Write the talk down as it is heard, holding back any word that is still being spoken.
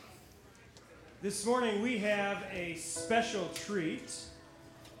This morning we have a special treat.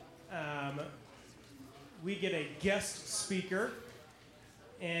 We get a guest speaker,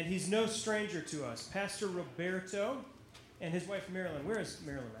 and he's no stranger to us. Pastor Roberto and his wife Marilyn. Where is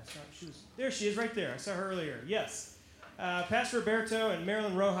Marilyn? There she is right there. I saw her earlier. Yes. Pastor Roberto and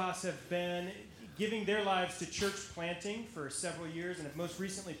Marilyn Rojas have been giving their lives to church planting for several years and have most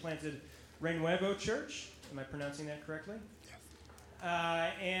recently planted Renuevo Church. Am I pronouncing that correctly?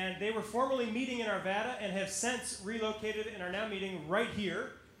 And they were formerly meeting in Arvada and have since relocated and are now meeting right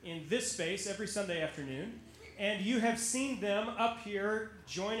here in this space every Sunday afternoon. And you have seen them up here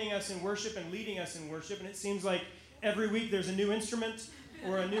joining us in worship and leading us in worship. And it seems like every week there's a new instrument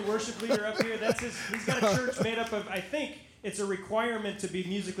or a new worship leader up here. He's got a church made up of, I think it's a requirement to be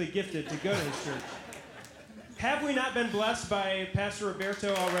musically gifted to go to his church. Have we not been blessed by Pastor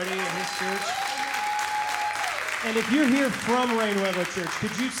Roberto already in his church? And if you're here from Renuevo Church,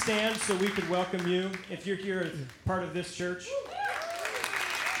 could you stand so we could welcome you if you're here as part of this church?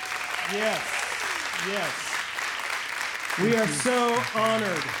 Yes. We are so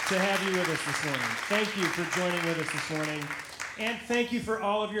honored to have you with us this morning. Thank you for joining with us this morning. And thank you for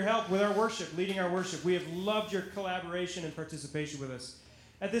all of your help with our worship, leading our worship. We have loved your collaboration and participation with us.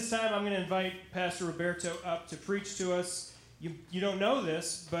 At this time, I'm going to invite Pastor Roberto up to preach to us. You don't know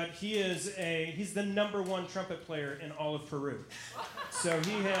this, but he's the #1 trumpet player in all of Peru. So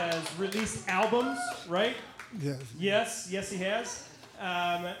he has released albums, right? Yes, he has.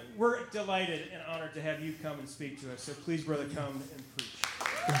 We're delighted and honored to have you come and speak to us. So please, brother, come and preach.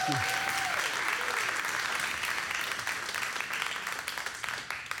 Thank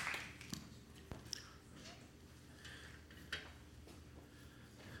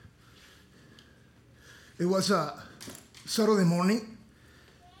you. It was a Saturday morning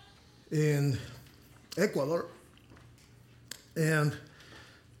in Ecuador, and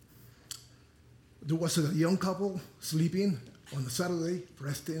there was a young couple sleeping on a Saturday,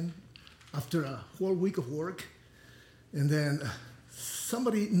 resting after a whole week of work, and then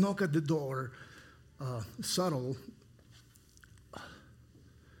somebody knocked at the door, subtle,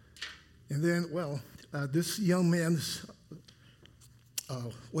 and then, this young man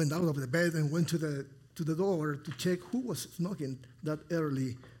went out of the bed and went to the door to check who was knocking that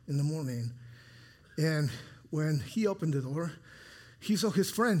early in the morning. And when he opened the door, he saw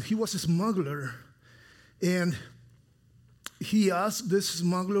his friend. He was a smuggler. And he asked this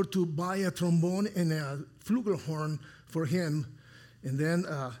smuggler to buy a trombone and a flugelhorn for him. And then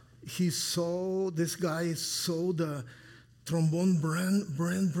this guy saw the trombone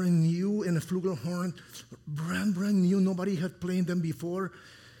brand new and a flugelhorn brand new. Nobody had played them before.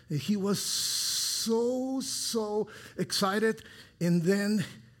 And he was so excited, and then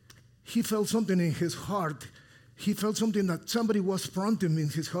he felt something in his heart. He felt something that somebody was prompting in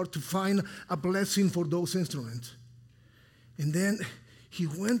his heart to find a blessing for those instruments. And then he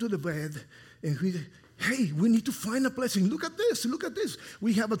went to the bed and hey, we need to find a blessing. Look at this.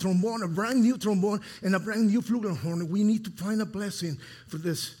 We have a trombone, a brand new trombone, and a brand new flugelhorn. We need to find a blessing for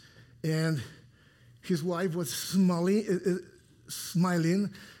this. And his wife was smiling,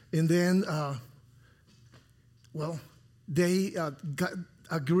 and then they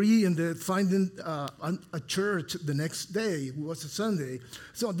agree in finding a church the next day. It was a Sunday.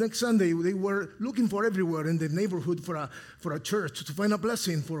 So next Sunday, they were looking for everywhere in the neighborhood for a church to find a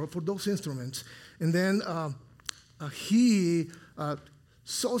blessing for those instruments. And then he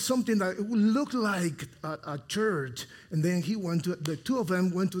saw something that looked like a church. And then the two of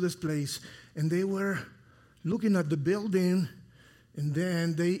them went to this place, and they were looking at the building. And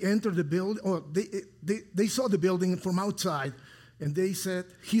then they entered the building, or they saw the building from outside, and he said,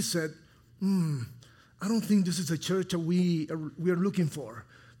 I don't think this is a church that we are looking for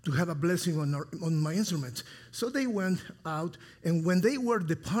to have a blessing on my instruments. So they went out, and when they were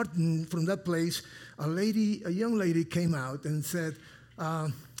departing from that place, a young lady came out and said,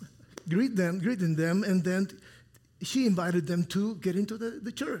 greeting them, and then she invited them to get into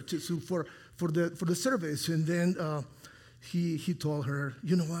the church for the service, and then. He told her,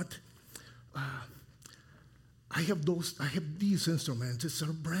 you know what? I have these instruments. It's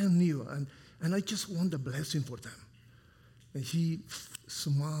brand new, and I just want a blessing for them. And he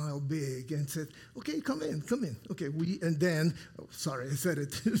smiled big and said, okay, come in. Okay, sorry, I said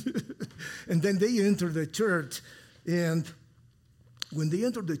it. And then they entered the church, and when they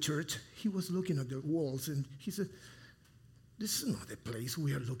entered the church, he was looking at the walls, and he said, this is not the place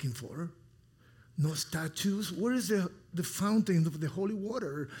we are looking for. No statues. Where is the fountain of the holy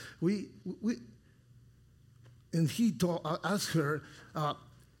water? And he asked her,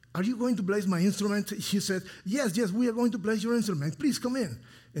 are you going to bless my instrument? He said, yes, we are going to bless your instrument. Please come in.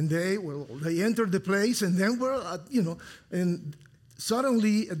 And they entered the place, and then and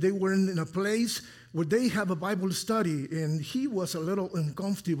suddenly they were in a place where they have a Bible study, and he was a little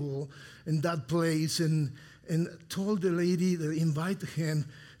uncomfortable in that place, and told the lady that invited him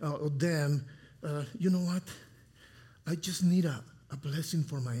or them, you know what? I just need a blessing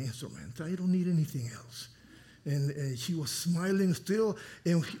for my instrument. I don't need anything else. And she was smiling still,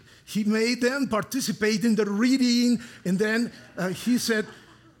 and he made them participate in the reading, and then he said,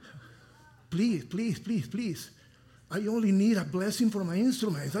 please, please, please, please, I only need a blessing for my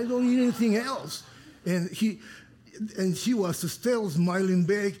instrument. I don't need anything else. And she was still smiling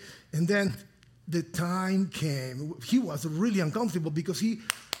big, and then the time came. He was really uncomfortable because he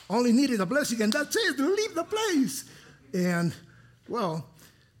only needed a blessing, and that's it, leave the place. And, well,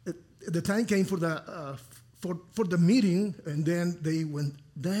 the time came for the meeting, and then they went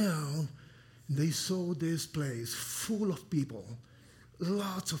down, and they saw this place full of people,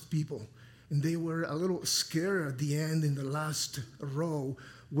 lots of people. And they were a little scared at the end in the last row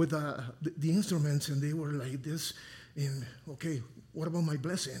with the instruments, and they were like this, and, okay, what about my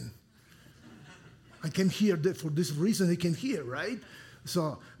blessing? I came here for this reason. I came here, right?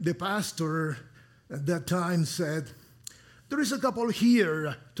 So the pastor at that time said, there is a couple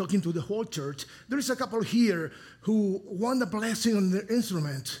here, talking to the whole church, there is a couple here who want a blessing on their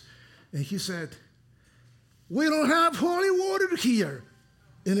instrument. And he said, we don't have holy water here.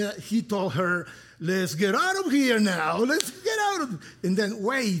 And he told her, let's get out of here now. Let's get out of. And then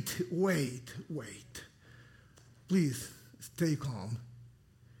wait. Please stay calm.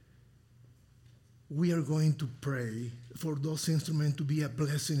 We are going to pray for those instruments to be a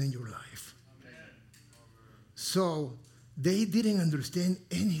blessing in your life. Amen. So they didn't understand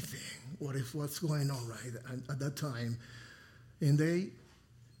anything, what's going on right at that time. And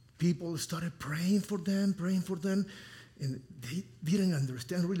people started praying for them, and they didn't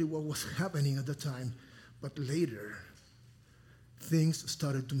understand really what was happening at the time. But later, things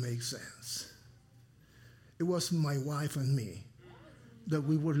started to make sense. It was my wife and me that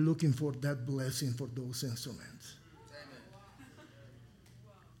we were looking for that blessing for those instruments.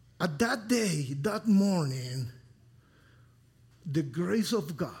 At that day, that morning, the grace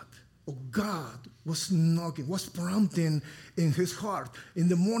of God was knocking, was prompting in his heart. In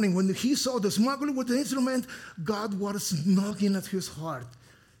the morning, when he saw the smuggler with the instrument, God was knocking at his heart.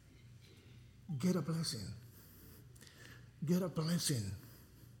 Get a blessing. Get a blessing.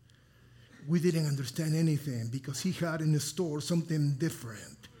 We didn't understand anything because he had in the store something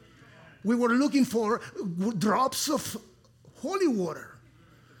different. We were looking for drops of holy water,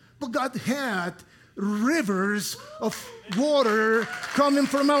 but God had rivers of water coming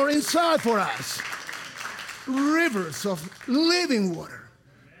from our inside for us. Rivers of living water.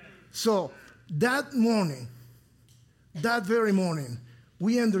 So that morning, that very morning,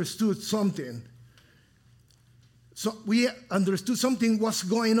 we understood something. So we understood something was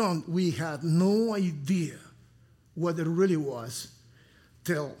going on. We had no idea what it really was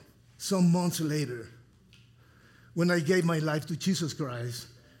till some months later when I gave my life to Jesus Christ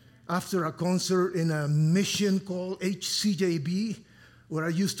after a concert in a mission called HCJB, where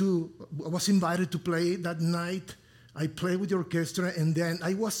I was invited to play that night. I played with the orchestra, and then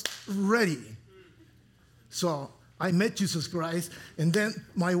I was ready. So I met Jesus Christ, and then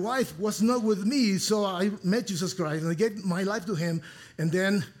my wife was not with me, so I met Jesus Christ, and I gave my life to him, and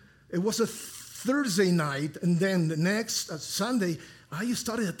then it was a Thursday night, and then the next Sunday, I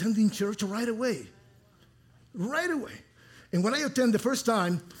started attending church right away. And when I attended the first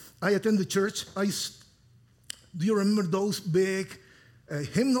time, I attended church, do you remember those big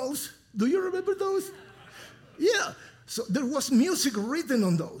hymnals? Do you remember those? Yeah. So there was music written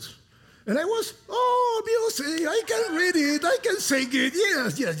on those. And I was, music, I can read it, I can sing it,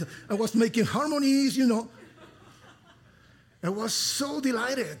 yes. I was making harmonies, I was so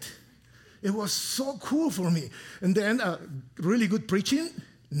delighted. It was so cool for me. And then really good preaching,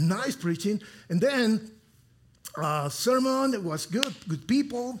 nice preaching. And then sermon, it was good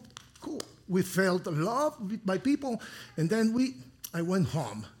people, cool. We felt loved by people. And then I went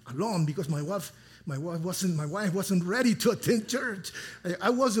home alone because my wife wasn't ready to attend church. I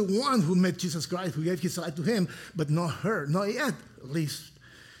was the one who met Jesus Christ, who gave his life to him, but not her, not yet, at least.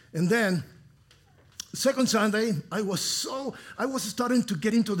 And then, second Sunday, I was starting to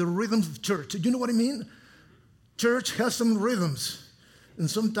get into the rhythms of church. Do you know what I mean? Church has some rhythms, and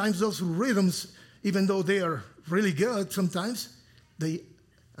sometimes those rhythms, even though they are really good, sometimes they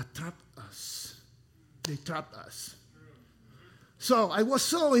trap us. They trap us. So I was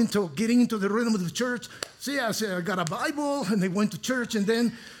so into getting into the rhythm of the church. So I got a Bible, and I went to church, and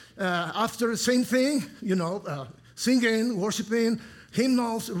then, after the same thing, singing, worshiping,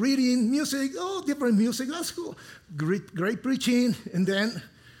 hymnals, reading, music, different music. That's cool. Great preaching. And then,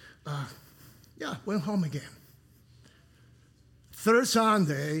 went home again. Third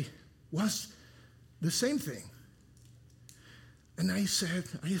Sunday was the same thing. And I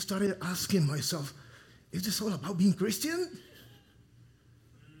started asking myself, is this all about being Christian?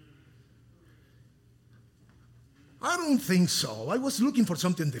 I don't think so. I was looking for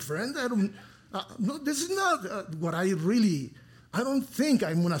something different. No, this is not what I don't think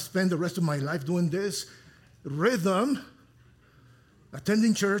I'm going to spend the rest of my life doing this rhythm,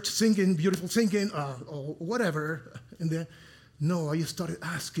 attending church, singing, beautiful singing, or whatever. And then, no, I started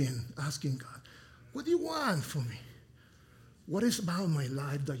asking God, what do you want from me? What is about my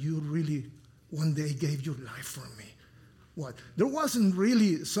life that you really one day gave your life for me? What? There wasn't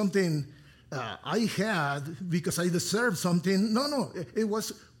really something I had because I deserved something. No, it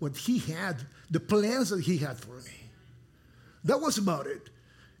was what he had, the plans that he had for me. That was about it.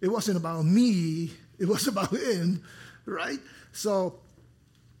 It wasn't about me. It was about him, right? So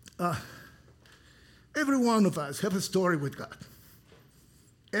every one of us have a story with God.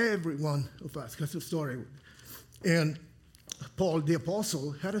 Every one of us has a story. And Paul, the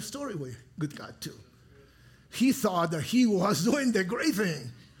apostle, had a story with God too. He thought that he was doing the great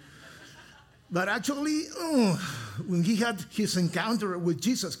thing. But actually, when he had his encounter with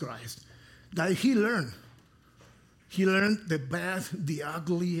Jesus Christ, that he learned the bad, the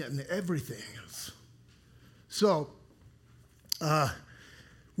ugly, and everything else. So,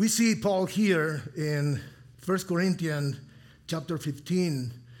 we see Paul here in 1 Corinthians chapter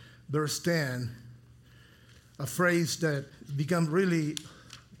 15, verse 10, a phrase that became really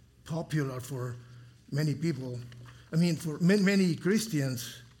popular for many people. I mean, for many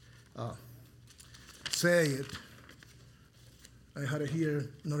Christians say it. I had it here,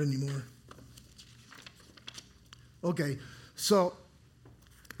 not anymore. Okay, so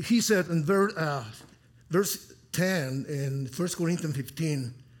he said in verse 10 in 1 Corinthians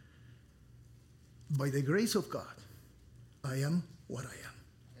 15, by the grace of God, I am what I am.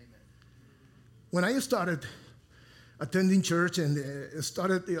 Amen. When I started attending church and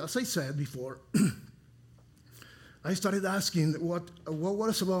started, as I said before, I started asking what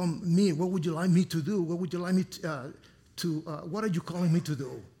was about me? What would you like me to do? What would you like me what are you calling me to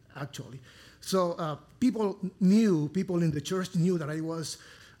do, actually? So people in the church knew that I was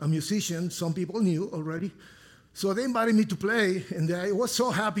a musician. Some people knew already. So they invited me to play, and I was so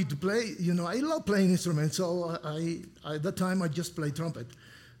happy to play. I love playing instruments, so at that time I just played trumpet.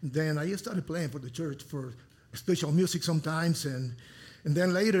 Then I started playing for the church for special music sometimes, and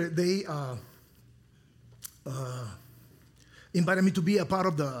then later they invited me to be a part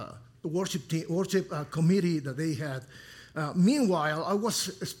of the worship committee that they had. Meanwhile, I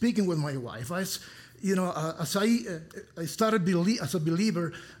was speaking with my wife. As I started as a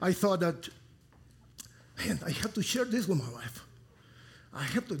believer, I thought that, man, I have to share this with my wife. I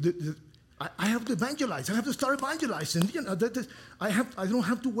have to evangelize. I have to start evangelizing. I don't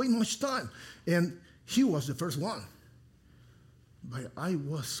have to wait much time. And he was the first one. But I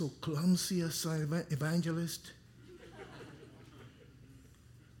was so clumsy as an evangelist.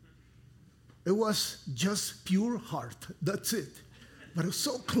 It was just pure heart. That's it. But it was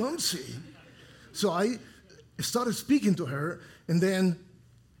so clumsy. So I started speaking to her, and then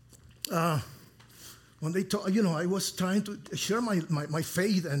when they talk, I was trying to share my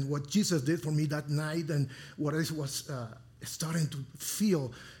faith and what Jesus did for me that night, and what I was starting to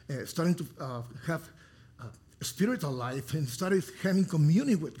feel, starting to have a spiritual life, and started having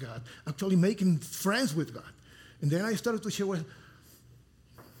communion with God, actually making friends with God. And then I started to share with,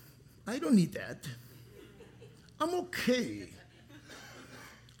 I don't need that. I'm okay.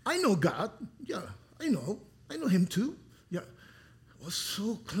 I know God. Yeah, I know. I know him too. Yeah. I was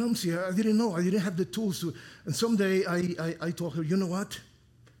so clumsy. I didn't know. I didn't have the tools to. And someday I told her, you know what?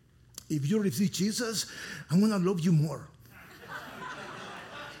 If you receive Jesus, I'm going to love you more.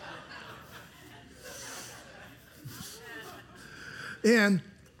 And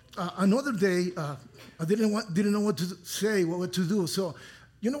another day, I didn't know what to say, what to do. So,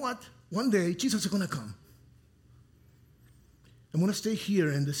 you know what? One day, Jesus is going to come. I'm going to stay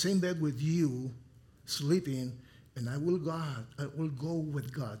here in the same bed with you, sleeping, and I will go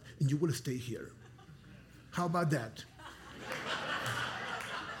with God, and you will stay here. How about that?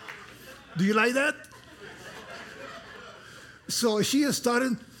 Do you like that? So she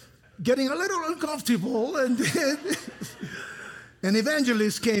started getting a little uncomfortable, and then An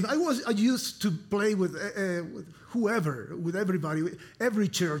evangelist came. I used to play with whoever, with everybody, every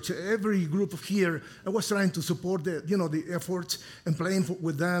church, every group of here. I was trying to support the efforts and playing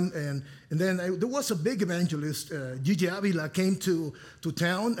with them. And then there was a big evangelist, Gigi Avila, came to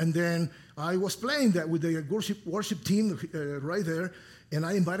town, and then I was playing that with the worship team right there, and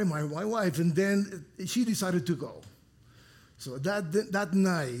I invited my wife, and then she decided to go. So that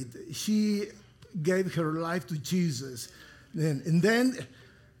night, she gave her life to Jesus. And then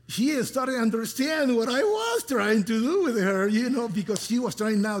she started to understand what I was trying to do with her, because she was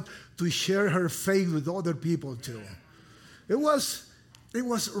trying now to share her faith with other people too. It was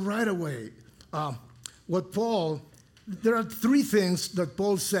right away. There are three things that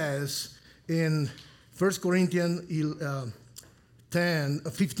Paul says in 1 Corinthians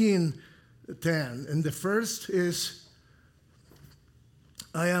 15:10. And the first is,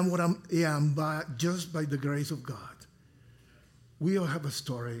 I am what I am just by the grace of God. We all have a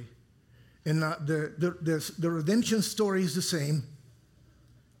story. And the redemption story is the same.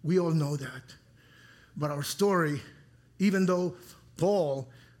 We all know that. But our story, even though Paul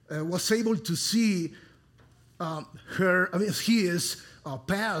was able to see his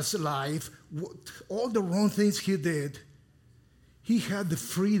past life, all the wrong things he did, he had the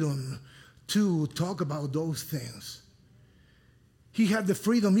freedom to talk about those things. He had the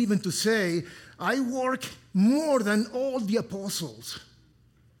freedom even to say, I work more than all the apostles.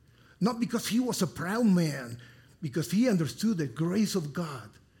 Not because he was a proud man, because he understood the grace of God.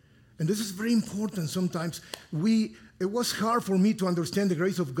 And this is very important sometimes. It was hard for me to understand the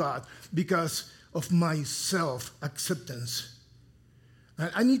grace of God because of my self-acceptance.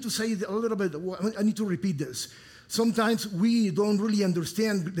 I need to say a little bit, I need to repeat this. Sometimes we don't really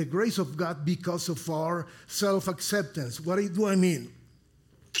understand the grace of God because of our self-acceptance. What do I mean?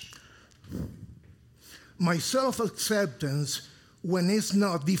 My self-acceptance, when it's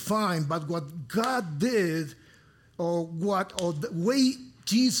not defined by what God did or the way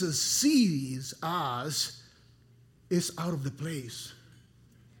Jesus sees us, is out of the place.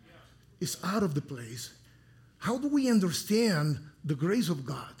 It's out of the place. How do we understand the grace of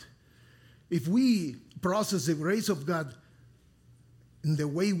God? If we process the grace of God in the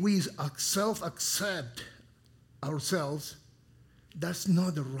way we self-accept ourselves, that's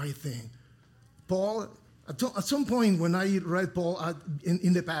not the right thing. Paul, at some point when I read Paul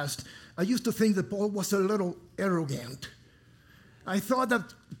in the past, I used to think that Paul was a little arrogant. I thought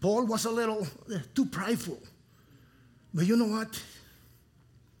that Paul was a little too prideful. But you know what?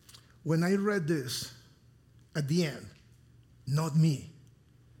 When I read this, at the end, not me,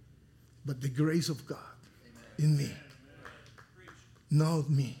 but the grace of God in me. Not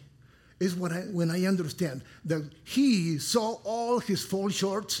me. Is when I understand that he saw all his fall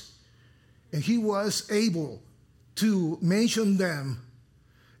shorts and he was able to mention them,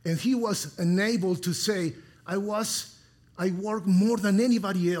 and he was enabled to say, I work more than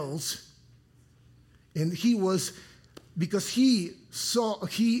anybody else. And because he saw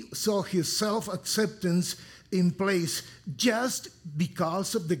his self-acceptance in place just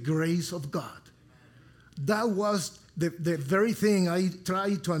because of the grace of God. That was the very thing I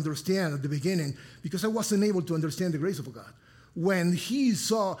tried to understand at the beginning, because I wasn't able to understand the grace of God. When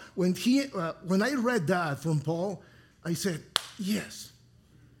I read that from Paul, I said, yes,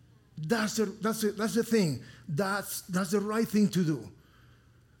 that's the thing. That's the right thing to do.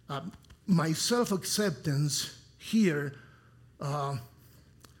 My self-acceptance here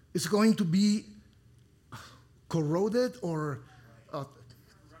is going to be corroded or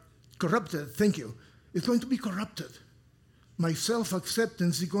corrupted. Thank you. It's going to be corrupted. My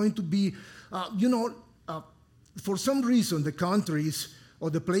self-acceptance is going to be, for some reason, the countries or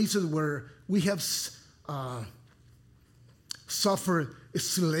the places where we have suffered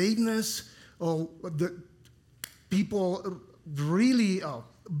slaveness, or the people really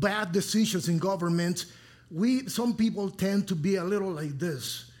bad decisions in government, some people tend to be a little like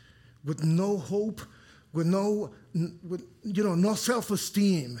this, with no hope, with no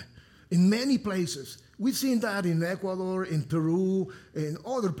self-esteem. In many places, we've seen that in Ecuador, in Peru, in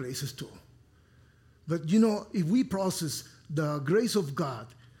other places too. But if we process the grace of God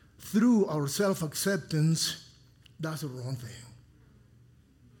through our self-acceptance, that's the wrong thing.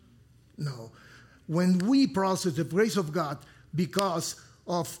 No. When we process the grace of God because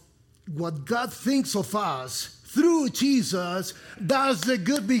of what God thinks of us through Jesus, that's the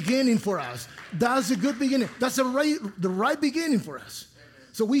good beginning for us. That's the good beginning. That's the right beginning for us.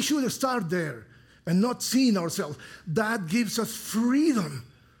 So we should start there and not seeing ourselves. That gives us freedom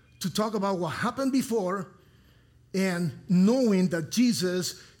to talk about what happened before and knowing that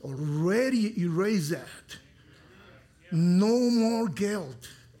Jesus already erased that. No more guilt.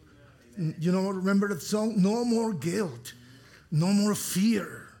 You know, remember that song? No more guilt. No more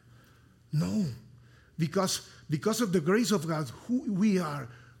fear. No. Because of the grace of God, who we are,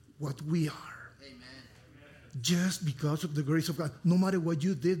 what we are. Amen. Just because of the grace of God. No matter what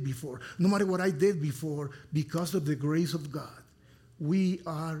you did before, no matter what I did before, because of the grace of God, we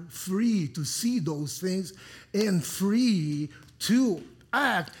are free to see those things and free to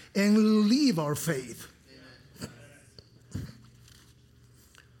act and live our faith.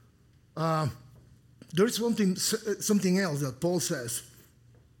 There's something else that Paul says.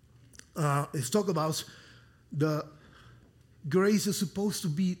 It's talk about the grace is supposed to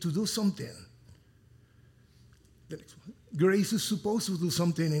be to do something. The next one. Grace is supposed to do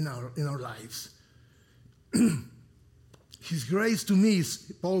something in our lives. His grace to me,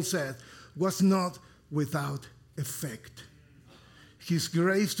 Paul said, was not without effect. His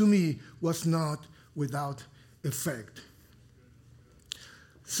grace to me was not without effect.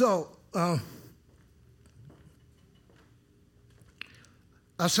 So,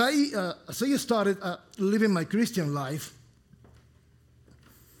 as I started living my Christian life,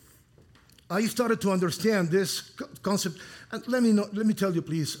 I started to understand this concept. And let me tell you,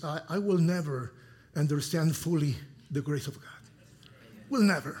 please, I will never understand fully the grace of God. Will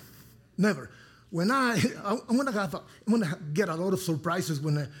never. When I'm gonna get a lot of surprises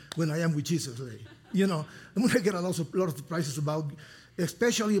when I am with Jesus. You know, I'm gonna get a lot of surprises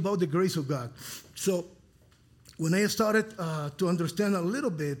especially about the grace of God. So when I started to understand a little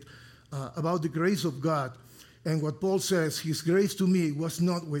bit about the grace of God and what Paul says, his grace to me was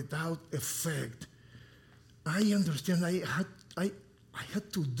not without effect, I understand I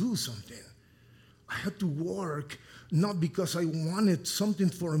had to do something. I had to work, not because I wanted something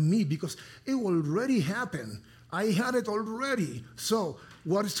for me, because it already happened. I had it already. So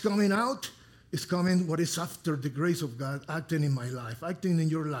what is coming out is coming what is after the grace of God acting in my life, acting in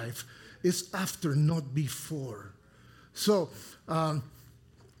your life. It's after, not before. So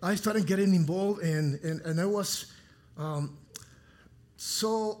I started getting involved, and I was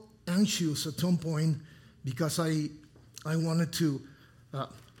so anxious at some point because I wanted to.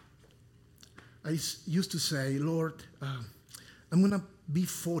 I used to say, Lord, I'm going to be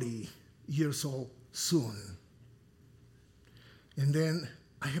 40 years old soon. And then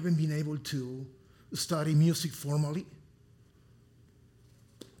I haven't been able to study music formally.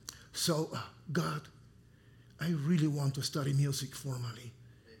 So, God, I really want to study music formally.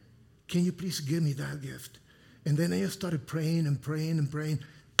 Can you please give me that gift? And then I started praying and praying and praying,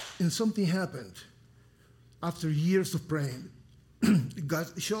 and something happened. After years of praying, God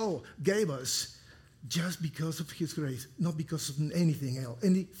gave us just because of his grace, not because of anything else,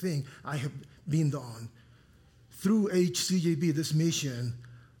 anything I have been done. Through HCJB, this mission,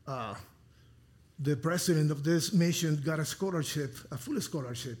 the president of this mission got a scholarship, a full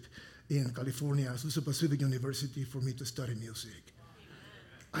scholarship in California, Azusa Pacific University, for me to study music.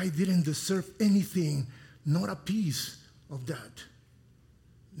 I didn't deserve anything, not a piece of that.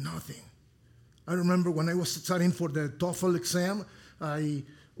 Nothing. I remember when I was studying for the TOEFL exam, I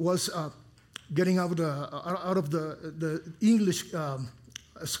was getting out of the English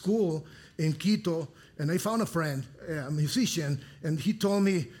school in Quito, and I found a friend, a musician, and he told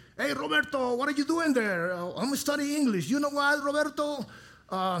me, "Hey, Roberto, what are you doing there? I'm studying English. You know what, Roberto?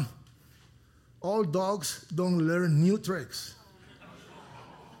 All dogs don't learn new tricks."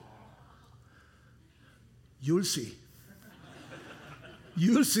 You'll see.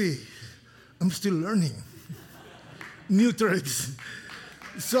 You'll see. I'm still learning new tricks.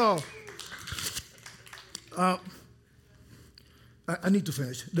 So, I need to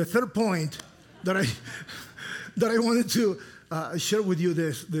finish. The third point that I wanted to share with you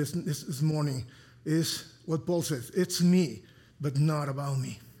this morning is what Paul says. It's me, but not about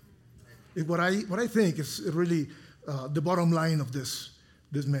me. What I think is really the bottom line of this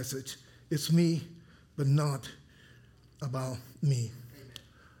message. It's me, but not about me.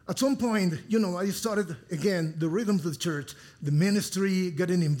 At some point, I started, again, the rhythms of the church, the ministry,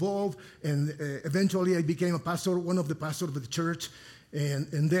 getting involved, and eventually I became a pastor, one of the pastors of the church.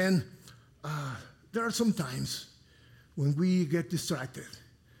 And then there are some times when we get distracted,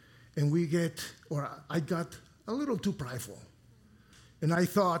 and I got a little too prideful. And I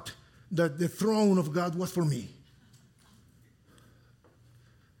thought that the throne of God was for me.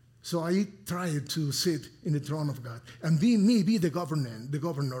 So I tried to sit in the throne of God and be the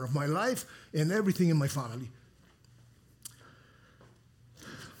governor of my life and everything in my family.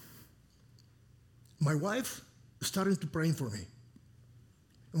 My wife started to pray for me.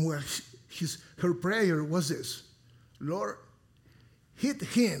 And her prayer was this: Lord, hit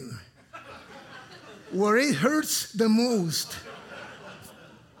him where it hurts the most.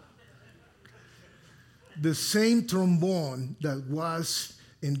 The same trombone that was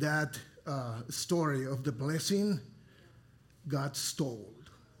in that story of the blessing got stole.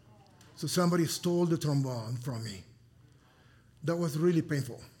 So somebody stole the trombone from me. That was really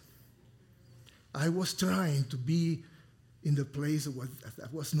painful. I was trying to be in the place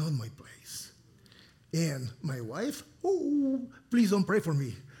that was not my place. And my wife, oh, please don't pray for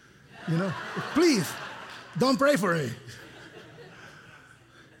me. Please, don't pray for me.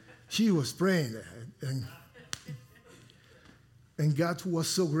 She was praying, and God was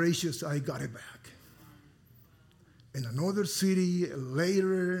so gracious, I got it back. In another city,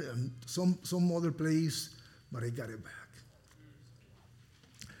 later, and some other place, but I got it back.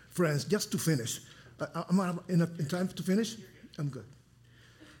 Friends, just to finish, am I in time to finish? I'm good.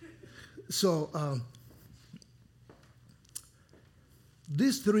 So,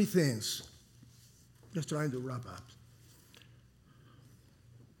 these three things, just trying to wrap up.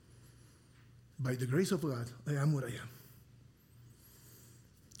 By the grace of God, I am what I am.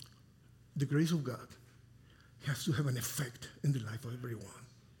 The grace of God has to have an effect in the life of everyone.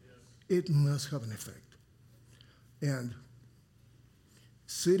 Yes. It must have an effect. And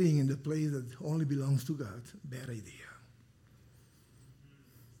sitting in the place that only belongs to God, bad idea.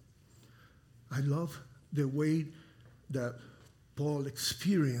 I love the way that Paul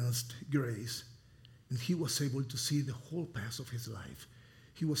experienced grace, and he was able to see the whole path of his life.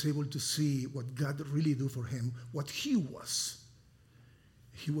 He was able to see what God really did for him, what he was.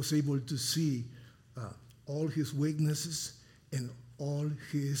 He was able to see all his weaknesses and all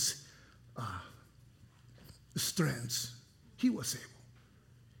his strengths. He was able.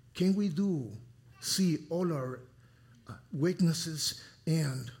 Can we see all our weaknesses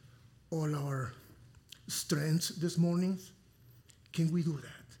and all our strengths this morning? Can we do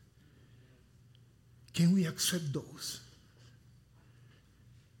that? Can we accept those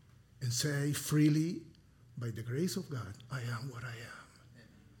and say freely, by the grace of God, I am what I am?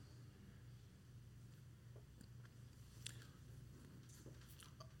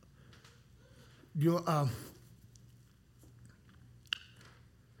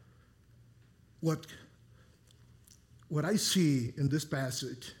 What I see in this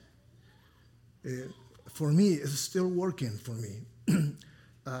passage, for me, is still working for me.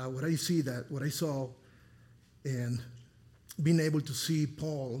 What I saw, and being able to see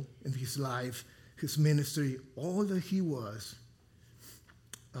Paul in his life, his ministry, all that he was,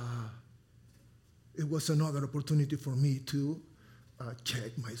 it was another opportunity for me to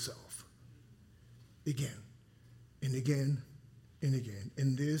check myself again and again and again.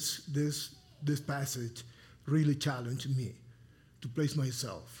 And this passage really challenged me to place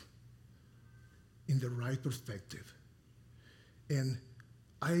myself in the right perspective. And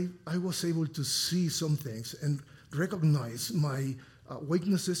I was able to see some things and recognize my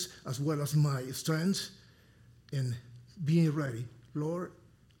weaknesses as well as my strengths, and being ready. Lord,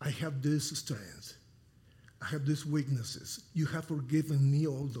 I have these strengths. I have these weaknesses. You have forgiven me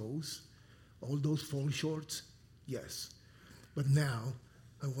all those fall shorts. Yes. But now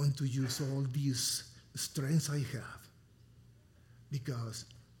I want to use all these strengths I have, because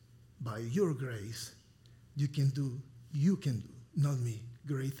by your grace, you can do, not me,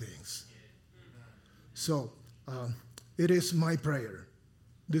 great things. So it is my prayer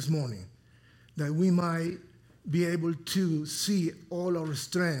this morning that we might be able to see all our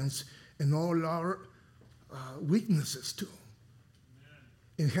strengths and all our weaknesses too,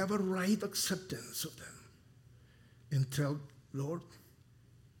 and have a right acceptance of them, and tell, Lord,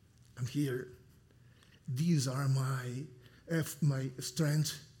 I'm here. These are my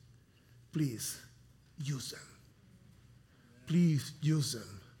strengths. Please use them. Please use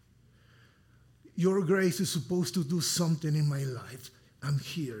them. Your grace is supposed to do something in my life. I'm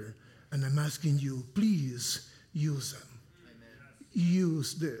here, and I'm asking you, please use them. Amen.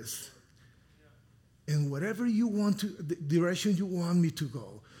 Use this. And whatever you want to, the direction you want me to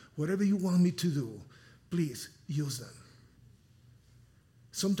go, whatever you want me to do, please use them.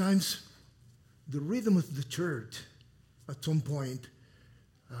 Sometimes the rhythm of the church at some point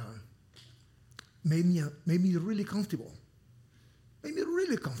made me really comfortable. Made me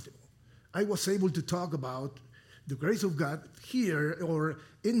really comfortable. I was able to talk about the grace of God here or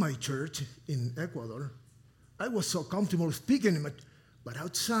in my church in Ecuador. I was so comfortable speaking, but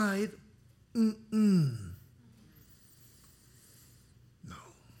outside, no.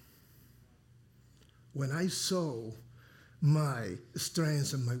 When I saw my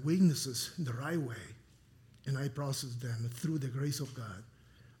strengths and my weaknesses the right way, and I processed them through the grace of God,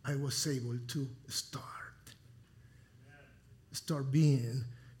 I was able to start being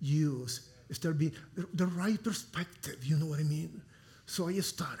used start being the right perspective, you know what I mean? So I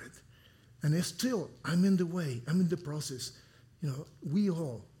started. And I'm in the way, I'm in the process. You know, we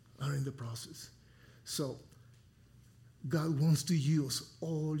all are in the process. So God wants to use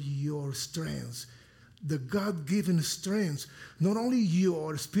all your strengths, the God-given strengths, not only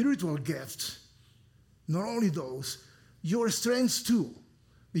your spiritual gifts, not only those, your strengths too,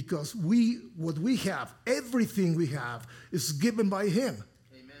 because what we have, everything we have, is given by Him.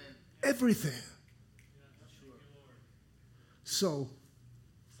 Amen. Everything. So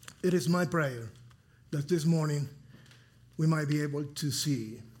it is my prayer that this morning we might be able to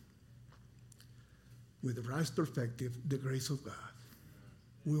see with the right perspective the grace of God.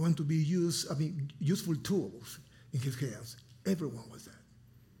 We want to be useful tools in His hands. Everyone was that.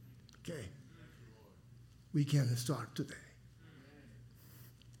 Okay. We can start today.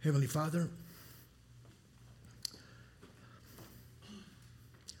 Heavenly Father,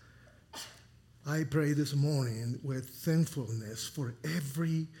 I pray this morning with thankfulness for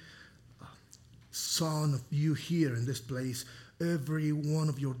every son of you here in this place, every one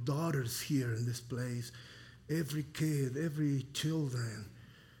of your daughters here in this place, every kid, every children.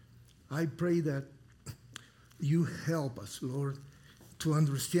 I pray that you help us, Lord, to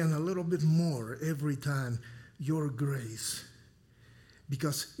understand a little bit more every time your grace.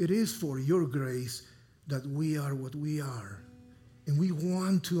 Because it is for your grace that we are what we are. And we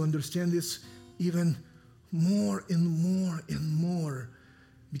want to understand this even more and more and more,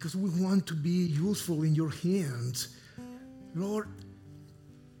 because we want to be useful in your hands. Lord,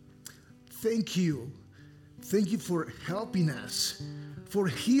 thank you. Thank you for helping us, for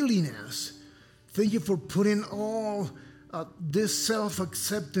healing us. Thank you for putting all this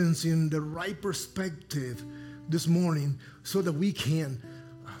self-acceptance in the right perspective this morning so that we can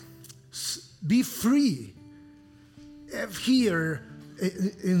be free. Here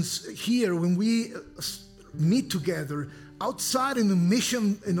when we meet together, outside in a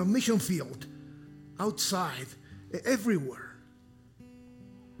mission field, outside, everywhere.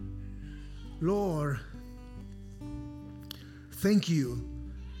 Lord, thank you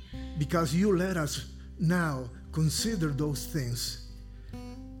because you let us now consider those things.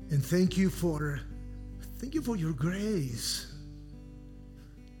 And thank you for your grace.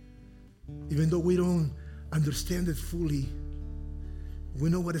 Even though we don't understand it fully, we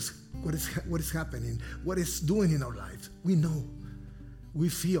know what is happening, what it's doing in our lives. We know, we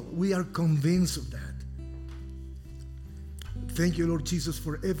feel, we are convinced of that. Thank you, Lord Jesus,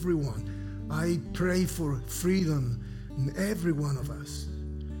 for everyone. I pray for freedom in every one of us.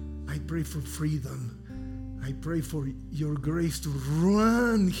 I pray for freedom. I pray for your grace to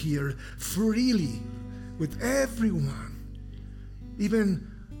run here freely with everyone. Even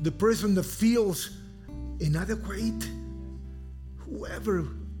the person that feels inadequate, whoever,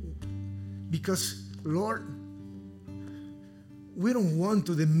 because, Lord, we don't want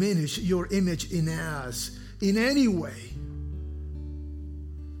to diminish your image in us in any way.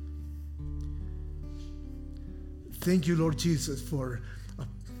 Thank you, Lord Jesus, for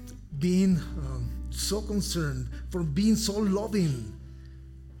being so concerned, for being so loving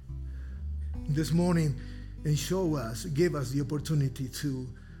this morning, and give us the opportunity to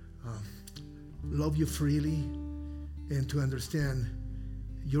love you freely and to understand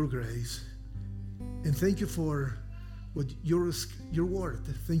your grace. And thank you for your word.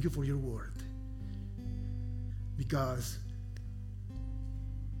 Thank you for your word. Because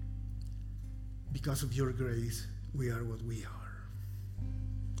of your grace, we are what we are.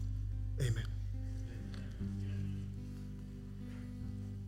 Amen.